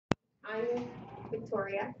I'm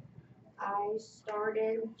Victoria. I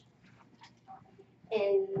started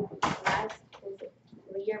in last, was it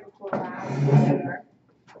the year before last, December.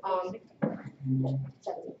 Um,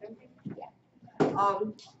 17. Yeah.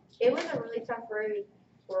 It was a really tough road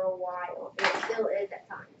for a while, and it still is at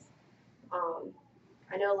times. Um,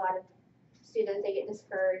 I know a lot of students they get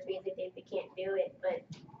discouraged because they think they can't do it, but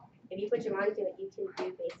if you put your mind to it, you can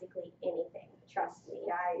do basically anything. Trust me,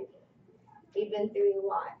 we've been through a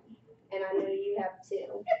lot, and I know you have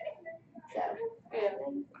too. So, Yeah.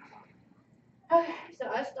 Okay, so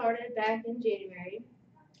I started back in January,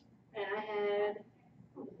 and I had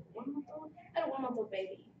 1 month old. I had a 1 month old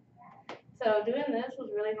baby. So doing this was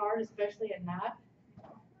really hard, especially at night.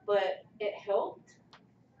 But it helped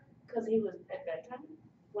because he was at bedtime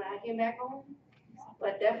when I came back home.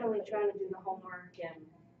 But definitely trying to do the homework and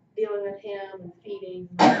dealing with him and feeding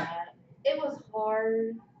and all that. It was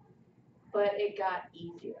hard, but it got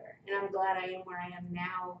easier. And I'm glad I am where I am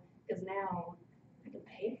now because now I can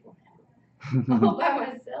pay for him all by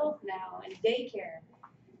myself now and daycare.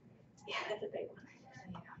 Yeah, that's a big one.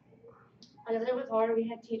 So, yeah. Because it was hard. We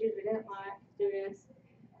had teachers we didn't like, students.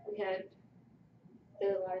 We had,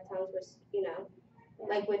 there's a lot of times where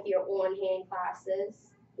like with your on-hand classes,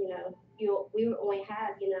 we would only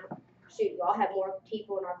have, shoot, we all have more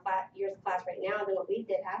people in our year's class right now than what we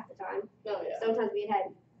did half the time. oh yeah. Sometimes we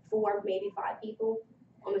had 4, maybe 5 people,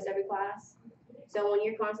 almost every class. So when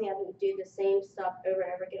you're constantly having to do the same stuff over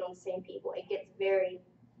and over again on the same people, it gets very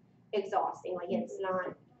exhausting. Like it's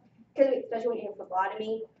not, because especially when you have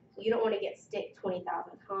phlebotomy, you don't want to get sick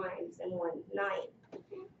 20,000 times in one night.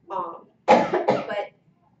 But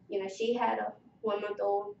she had a 1 month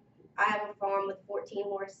old. I have a farm with 14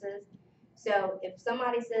 horses. So if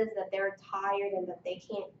somebody says that they're tired and that they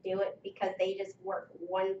can't do it because they just work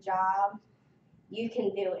one job, you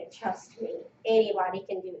can do it. Trust me. Anybody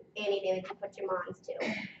can do anything that you put your minds to.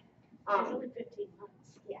 Only 15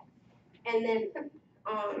 months. Yeah. And then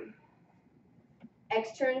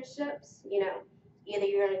externships, either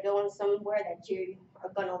you're going to go in somewhere that you are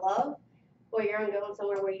going to love, or you're going to go in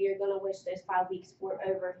somewhere where you're going to wish those 5 weeks were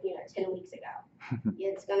over, 10 weeks ago.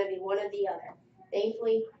 It's going to be one or the other.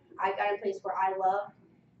 Thankfully, I got a place where I love,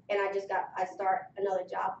 and I start another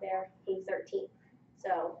job there on the 13th.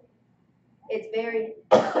 So it's very,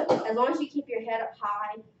 as long as you keep your head up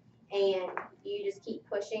high and you just keep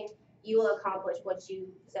pushing, you will accomplish what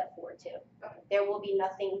you set forward to. There will be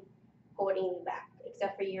nothing holding you back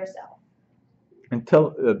except for yourself. And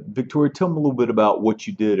tell Victoria, tell me a little bit about what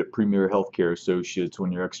you did at Premier Healthcare Associates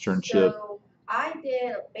on your externship. So I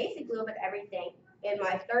did basically a little bit of everything. In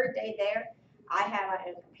my 3rd day there, I had my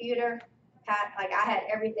own computer, like I had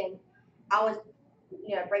everything. I was,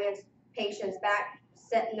 bringing patients back,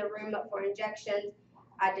 setting the room up for injections.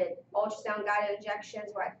 I did ultrasound guided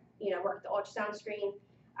injections where I, worked the ultrasound screen.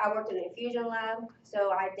 I worked in the infusion lab,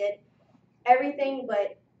 so I did everything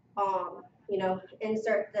but,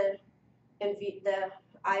 insert the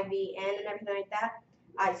IV in and everything like that.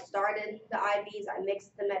 I started the IVs, I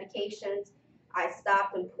mixed the medications, I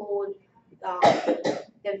stopped and pulled the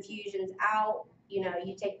infusions out.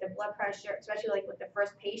 You take the blood pressure, especially like with the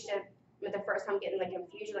first patient, with the first time getting like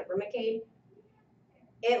infusion, like Remicade,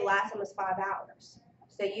 it lasts almost 5 hours.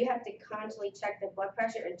 So you have to constantly check their blood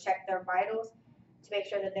pressure and check their vitals to make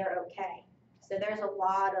sure that they're okay. So there's a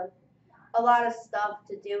lot of stuff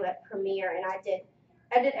to do at Premier, and I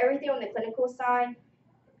did everything on the clinical side.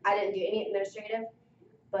 I didn't do any administrative,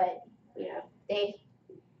 but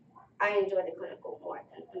I enjoy the clinical more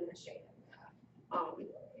than administrative.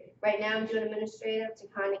 Right now I'm doing administrative to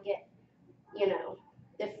kind of get,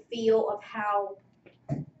 the feel of how,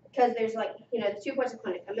 because there's like, the 2 parts of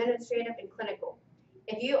clinic, administrative and clinical.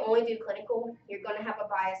 If you only do clinical, you're going to have a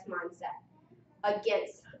biased mindset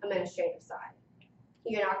against administrative side.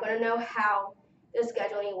 You're not going to know how the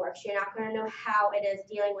scheduling works. You're not going to know how it is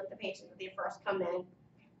dealing with the patients when they first come in.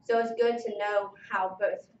 So it's good to know how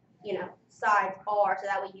both, sides are, so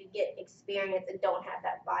that way you get experience and don't have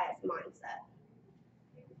that biased mindset.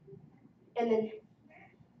 And then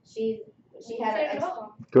she had a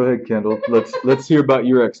Go ahead, Kendall. Let's hear about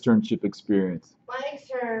your externship experience. My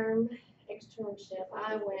externship,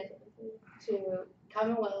 I went to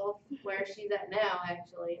Commonwealth, where she's at now,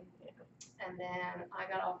 actually. And then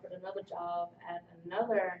I got offered another job at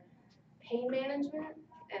another pain management,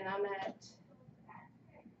 and I'm at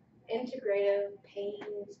integrative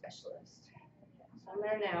pain specialist. So I'm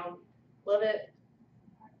there now. Love it.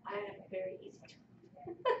 I have a very easy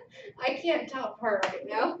job. I can't top her right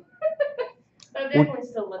now. But I'm definitely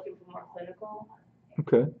still looking for more clinical.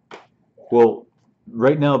 Okay. Well,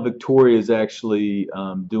 right now, Victoria is actually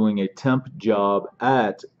doing a temp job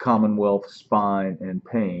at Commonwealth Spine and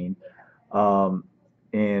Pain. Um,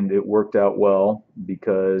 and it worked out well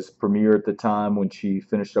because Premier at the time, when she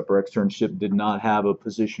finished up her externship, did not have a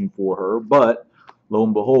position for her. But lo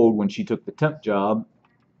and behold, when she took the temp job,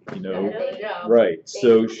 you Got know, another job. right. They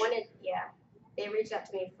So, wanted, yeah, they reached out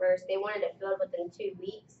to me first. They wanted it filled within 2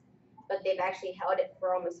 weeks, but they've actually held it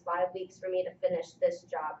for almost 5 weeks for me to finish this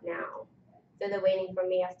job now. So they're waiting for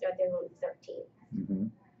me. I start there on the 13th. mhm,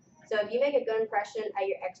 So if you make a good impression at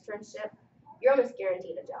your externship, you're almost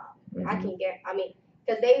guaranteed a job. I mhm, can get, I mean,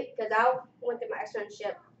 because I went through my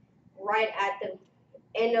externship right at the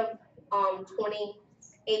end of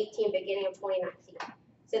 2018, beginning of 2019.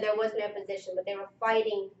 So there was no position, but they were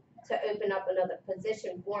fighting to open up another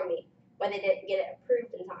position for me, but they didn't get it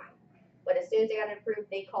approved in time. But as soon as they got it approved,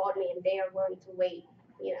 they called me and they are willing to wait,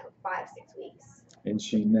 5, 6 weeks. and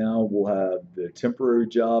she now will have the temporary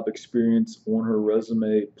job experience on her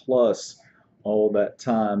resume plus all that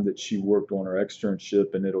time that she worked on her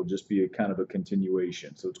externship, and it'll just be a kind of a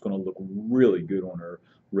continuation. So it's going to look really good on her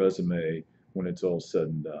resume when it's all said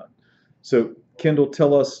and done. So, Kendall,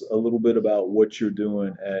 tell us a little bit about what you're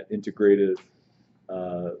doing at Integrative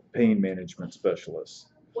Pain Management Specialist.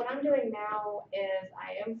 What I'm doing now is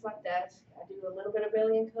I am front desk. I do a little bit of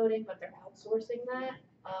billing and coding, but they're outsourcing that.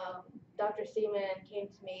 Dr. Seaman came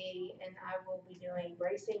to me, and I will be doing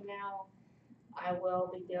bracing now. I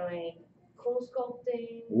will be doing cool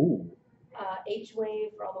sculpting, Ooh,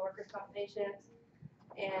 H-wave for all the workers' comp patients,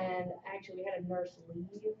 and actually we had a nurse leave,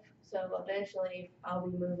 so eventually I'll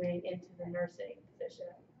be moving into the nursing position.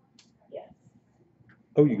 Yes.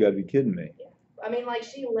 oh, you got to be kidding me. I mean, like,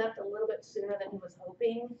 she left a little bit sooner than he was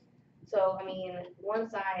hoping. So, I mean,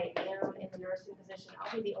 once I am in the nursing position,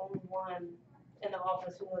 I'll be the only one in the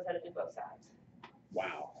office who knows how to do both sides.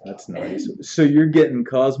 Wow, that's nice. So you're getting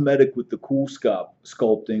cosmetic with the cool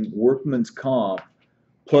sculpting, workman's comp,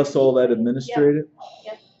 plus all that administrative?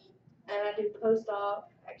 Yep. And I do post-op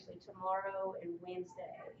actually tomorrow and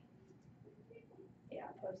Wednesday. Yeah,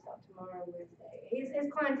 post-op tomorrow and Wednesday.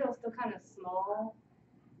 His clientele's still kind of small,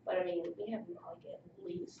 but I mean, we have like at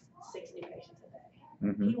least 60 patients a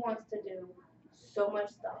day. Mm-hmm. He wants to do so much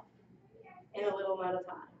stuff in a little amount of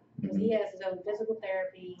time. Because Mm-hmm. he has his own physical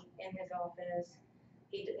therapy in his office.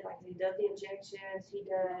 He does the injections. He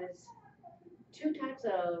does 2 types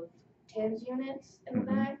of TENS units in the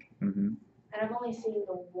Mhm. back, Mm-hmm. and I've only seen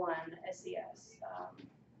the one SCS,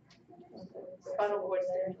 spinal cord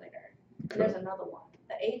stimulator. And there's another one.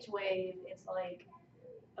 The H-wave, it's like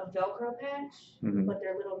a Velcro patch, Mhm. but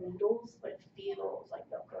they're little needles, but it feels like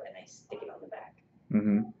Velcro, and they stick it on the back.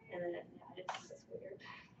 Mm-hmm. And then it's weird.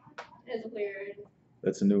 It's weird.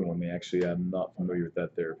 That's a new one. Actually, I'm not familiar with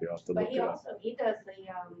that therapy. I'll have to But look he it up. also does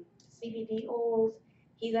the CBD oils.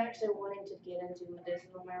 He's actually wanting to get into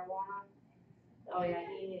medicinal marijuana. Oh yeah,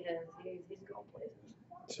 he's going places.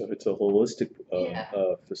 So it's a holistic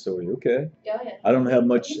Yeah. facility. Okay. Oh yeah. I don't have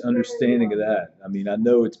much He's understanding very, of that. I mean, I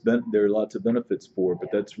know there are lots of benefits for it,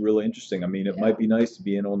 but that's really interesting. I mean, it might be nice to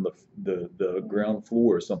be in on the ground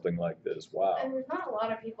floor or something like this. Wow. And there's not a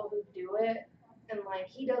lot of people who do it, and like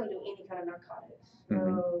he doesn't do any kind of narcotics.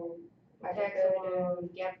 Mhm. So hexamone,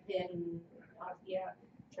 gabapentin,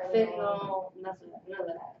 fentanyl, none of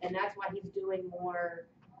that. And that's why he's doing more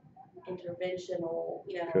interventional,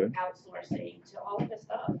 Okay. outsourcing to office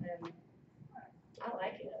stuff, and I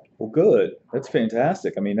like it. Well, good. That's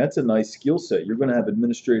fantastic. I mean, that's a nice skill set. You're going to have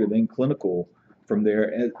administrative and clinical from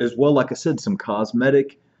there, as well. Like I said, some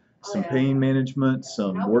cosmetic, some pain management,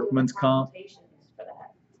 some I'll be workman's doing the comp. consultations for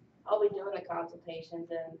that. I'll be doing the consultations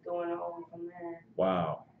and going on from there.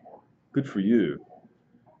 Wow, good for you.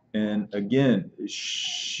 And again,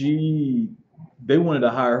 they wanted to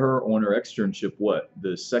hire her on her externship. What,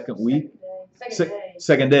 the second week? Second day.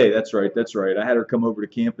 Second day. That's right. That's right. I had her come over to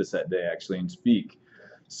campus that day actually and speak.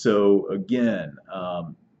 So again,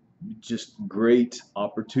 just great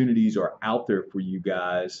opportunities are out there for you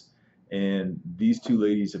guys. And these two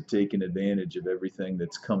ladies have taken advantage of everything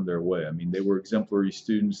that's come their way. I mean, they were exemplary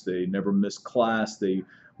students. They never missed class. They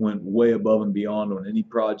went way above and beyond on any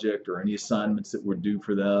project or any assignments that were due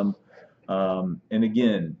for them. And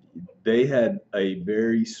again, they had a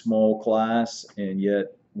very small class, and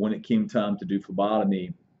yet when it came time to do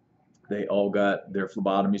phlebotomy, they all got their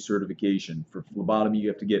phlebotomy certification. For phlebotomy, you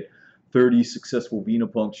have to get 30 successful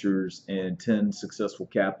venipunctures and 10 successful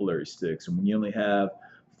capillary sticks. And when you only have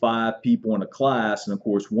 5 people in a class, and of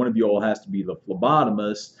course one of you all has to be the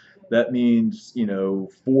phlebotomist, that means,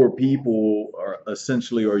 4 people are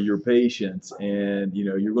essentially are your patients, and,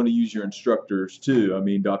 you're going to use your instructors too. I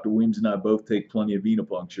mean, Dr. Williams and I both take plenty of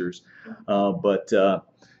venipunctures, but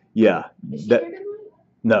yeah, Is she that, here tonight?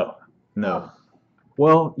 no, no.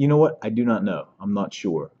 Well, you know what? I do not know. I'm not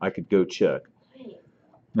sure. I could go check.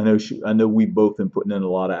 I know we've both been putting in a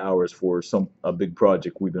lot of hours for a big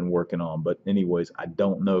project we've been working on, but anyways, I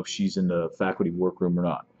don't know if she's in the faculty workroom or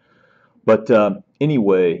not. But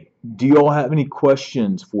anyway, do you all have any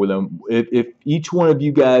questions for them? If each one of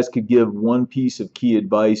you guys could give one piece of key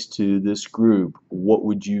advice to this group, what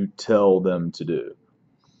would you tell them to do?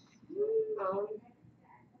 Um,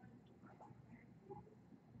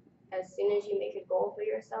 as soon as you make a goal for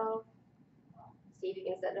yourself, see if you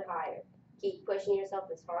can set it higher. Keep pushing yourself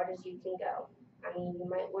as hard as you can go. I mean, you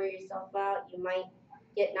might wear yourself out, you might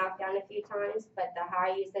get knocked down a few times, but the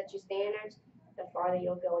higher you set your standards, the farther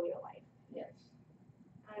you'll go in your life. Yes.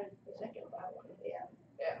 I'm the second by one. Yeah.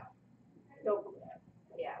 Yeah. Don't quit.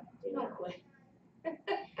 Yeah. Do Don't not. quit.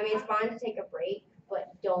 I mean, it's fine to take a break,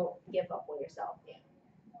 but don't give up on yourself.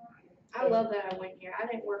 I love that I went here. I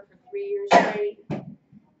didn't work for 3 years straight,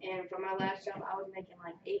 and for my last job, I was making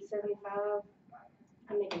like $8.75.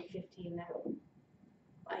 I'm making 15 now.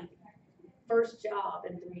 Like, first job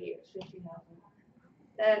in 3 years, 15,000.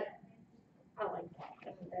 That I like that. I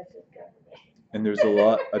mean, that's just good for me. And there's a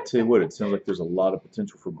lot, I tell you what, it sounds like there's a lot of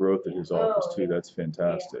potential for growth at his office Oh, too. yeah. That's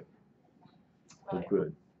fantastic. Oh, Oh, yeah.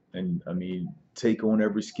 good. And I mean, take on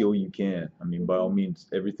every skill you can. I mean, by all means,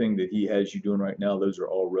 everything that he has you doing right now, those are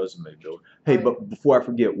all resume builders. Hey, Right. but before I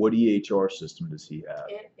forget, what EHR system does he have?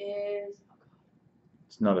 It is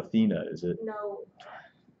It's not Athena, is it? no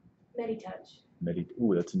MediTouch.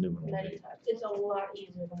 Ooh, that's a new one. MediTouch. It's a lot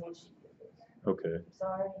easier than what she uses. Okay. I'm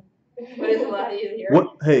sorry, but it's a lot easier.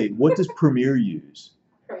 What does Premier use?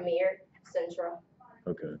 Premier, Central.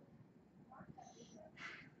 Okay.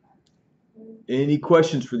 Any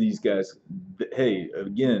questions for these guys? Hey,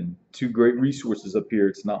 again, 2 great resources up here.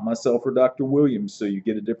 It's not myself or Dr. Williams, so you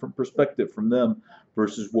get a different perspective from them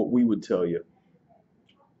versus what we would tell you.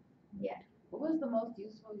 What was the most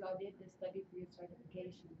useful y'all did to study for your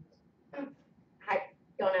certifications?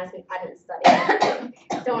 Don't ask me. I didn't study.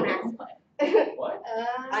 Don't ask. What?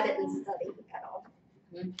 I didn't study at all.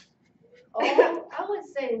 I would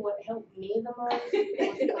say what helped me the most was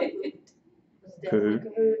Kahoot. Was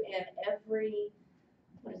definitely Kahoot, and every,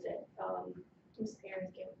 what is it, Ms.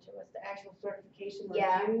 Aaron's gave it to us, the actual certification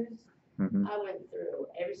Yeah. reviews. Mm-hmm. I went through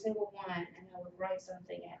every single one, and I would write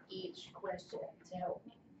something at each question to help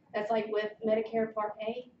me. That's like with Medicare Part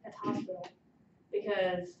A, that's hospital,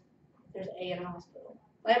 because there's A in hospital.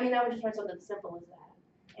 Like, I mean, I would just write something simple as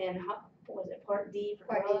that. And what was it, Part D for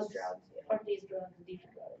Part D is drugs? drugs, yeah. Part D is drugs, and D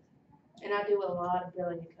for drugs. And I do a lot of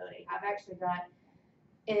billing and coding. I've actually got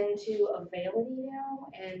into Availity now,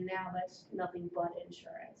 and now that's nothing but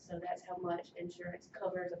insurance. So that's how much insurance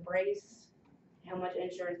covers a brace, how much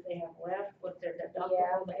insurance they have left, what their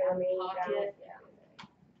deductible, their out of pocket,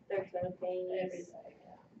 Their co-pays. everything.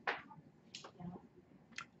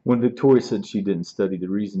 When Victoria said she didn't study, the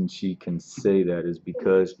reason she can say that is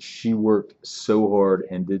because she worked so hard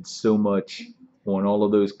and did so much on all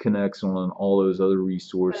of those connects, on all those other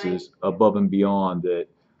resources above and beyond that.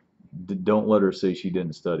 Don't let her say she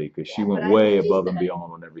didn't study, because she went way above and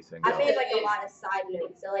beyond on everything I else. made like a lot of side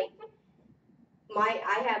notes. So like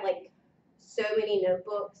I have like so many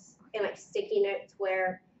notebooks and like sticky notes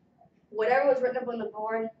where whatever was written up on the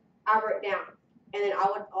board, I wrote down. And then I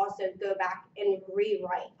would also go back and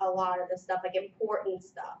rewrite a lot of the stuff, like important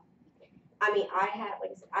stuff. I mean, I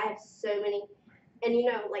have so many, and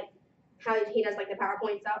like how he does like the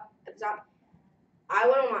PowerPoint stuff at the top. I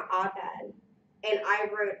went on my iPad and I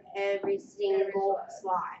wrote every single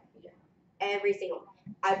slide. Every single.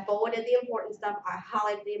 I bolded the important stuff. I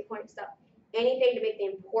highlighted the important stuff. Anything to make the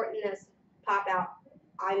importantness pop out,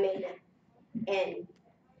 I made it. And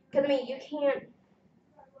because I mean, you can't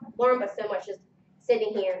learn but so much just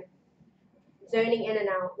sitting here, zoning in and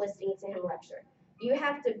out, listening to him lecture. You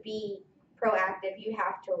have to be proactive. You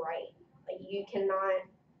have to write. Like you cannot.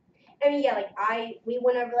 I mean, yeah, like we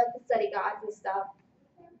went over like the study guides and stuff,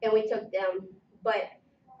 and we took them. But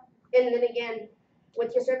and then again,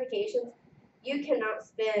 with your certifications, you cannot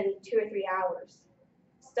spend 2 or 3 hours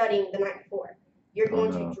studying the night before. You're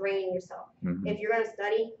going to drain yourself. Mm-hmm. If you're going to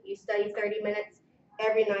study, you study 30 minutes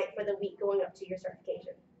every night for the week going up to your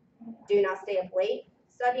certification. Do not stay up late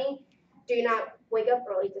studying. Do not wake up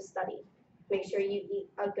early to study. Make sure you eat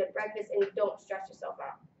a good breakfast and don't stress yourself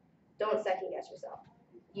out. Don't second guess yourself.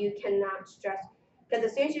 You cannot stress, because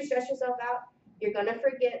as soon as you stress yourself out, you're going to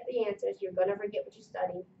forget the answers. You're going to forget what you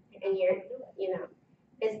studied. And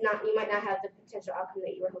it's not, you might not have the potential outcome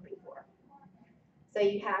that you were hoping for. So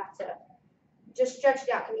you have to just stretch it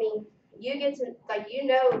out. I mean, you get to, like, you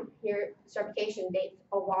know your certification date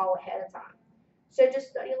a while ahead of time. So just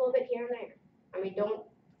study a little bit here and there. I mean, don't,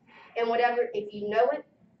 and whatever, if you know it,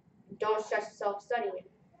 don't stress yourself studying it.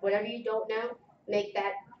 Whatever you don't know, make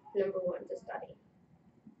that number one to study.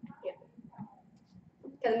 Yeah.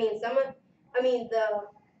 Because, I mean, the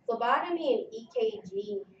phlebotomy and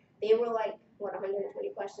EKG, they were like, what, 120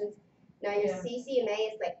 questions? Now your Yeah.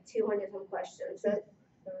 CCMA is like 200 some questions. So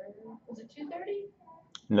Was it 230?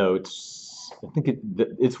 No, I think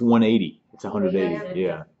it's 180. It's 180.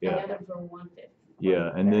 Yeah, The yeah, other for 150.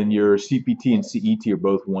 yeah. And then your CPT and CET are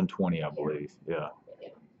both 120, I believe. Yeah.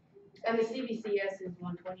 And the CBCS is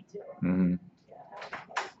 122. Mm-hmm.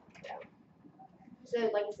 So,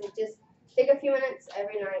 like I said, just take a few minutes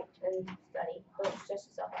every night and study. Don't stress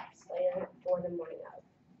yourself out. Study for the morning of.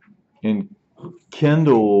 And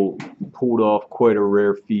Kendall pulled off quite a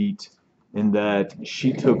rare feat in that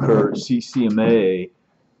she took her CCMA,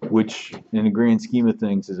 which in the grand scheme of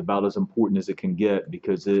things is about as important as it can get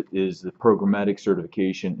because it is the programmatic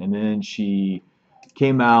certification. And then she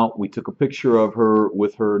came out, we took a picture of her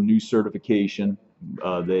with her new certification.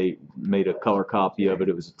 They made a color copy of it.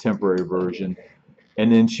 It was a temporary version. And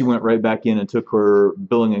then she went right back in and took her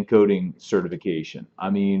billing and coding certification. I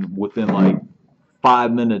mean, within like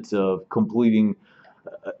 5 minutes of completing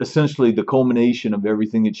essentially the culmination of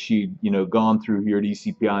everything that she'd gone through here at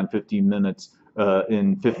ECPI in 15 minutes,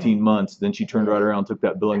 in 15 months. Then she turned right around and took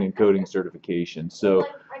that billing and coding certification. So Like,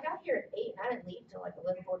 I got here at 8 and I didn't leave till like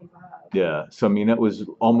 11:45. yeah, so I mean that was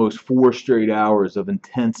almost 4 straight hours of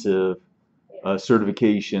intensive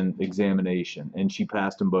certification examination, and she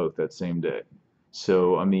passed them both that same day.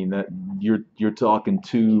 So I mean that you're talking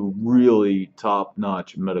two really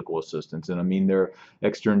top-notch medical assistants, and I mean their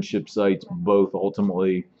externship sites both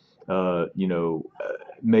ultimately,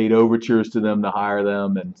 made overtures to them to hire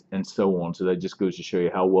them, and so on. So that just goes to show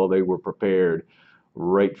you how well they were prepared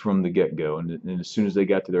right from the get-go. And as soon as they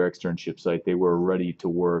got to their externship site, they were ready to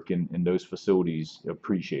work, and those facilities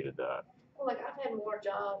appreciated that. Well, like I've had more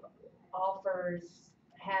job offers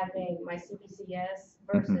having my CBCS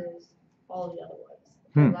versus all the other ones.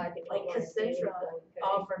 Hmm. Like Concentra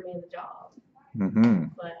offered me the job, Mm-hmm.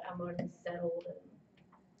 but I'm already settled. And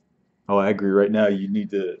Oh, I agree. Right now, you need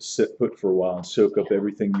to sit put for a while and soak up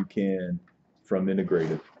everything you can from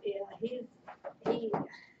integrated. yeah, he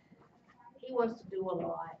wants to do a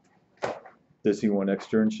lot. Does he want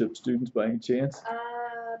externship students by any chance?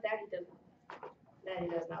 That he doesn't. That he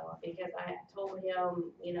does not want because I told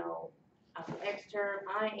him, extern.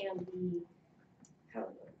 I am the. How do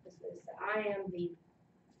I say? I am the.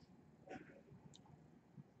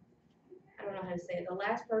 I don't know how to say it. The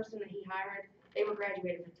last person that he hired, they were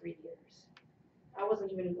graduated for 3 years. I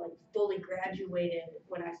wasn't even like fully graduated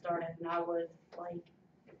when I started, and I was like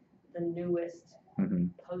the newest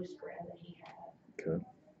post grad that he had. Okay.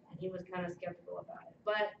 And he was kind of skeptical about it.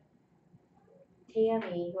 But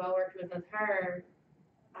Tammy, who I worked with her,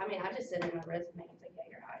 I mean, I just sent in my resume and said, yeah,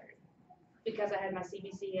 you're hired. Because I had my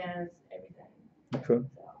CBCS, everything. Okay.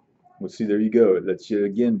 So. Well, see, there you go. That's yet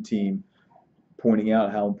again, team, pointing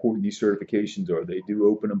out how important these certifications are. They do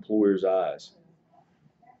open employers' eyes.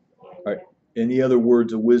 All right. Any other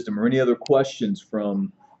words of wisdom or any other questions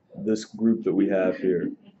from this group that we have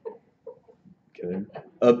here? Okay.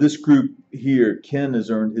 Of this group here, Ken has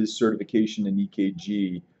earned his certification in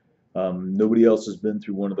EKG. Nobody else has been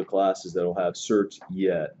through one of the classes that'll have certs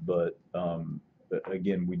yet, but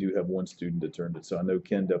again, we do have one student that turned it. So I know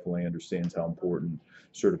Ken definitely understands how important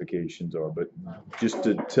certifications are. But just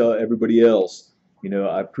to tell everybody else,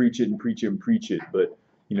 I preach it and preach it and preach it, but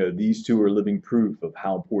these two are living proof of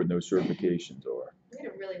how important those certifications are. We had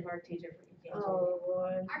a really hard teacher for EKG. Oh,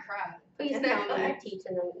 Lord. I cried. Please tell me you're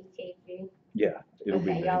teaching them EKG. Yeah, it'll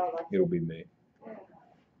be me. Y'all are lucky. It'll be me.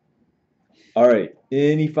 All right.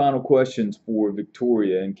 Any final questions for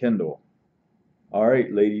Victoria and Kendall? All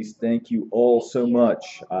right, ladies. Thank you all so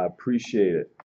much. I appreciate it.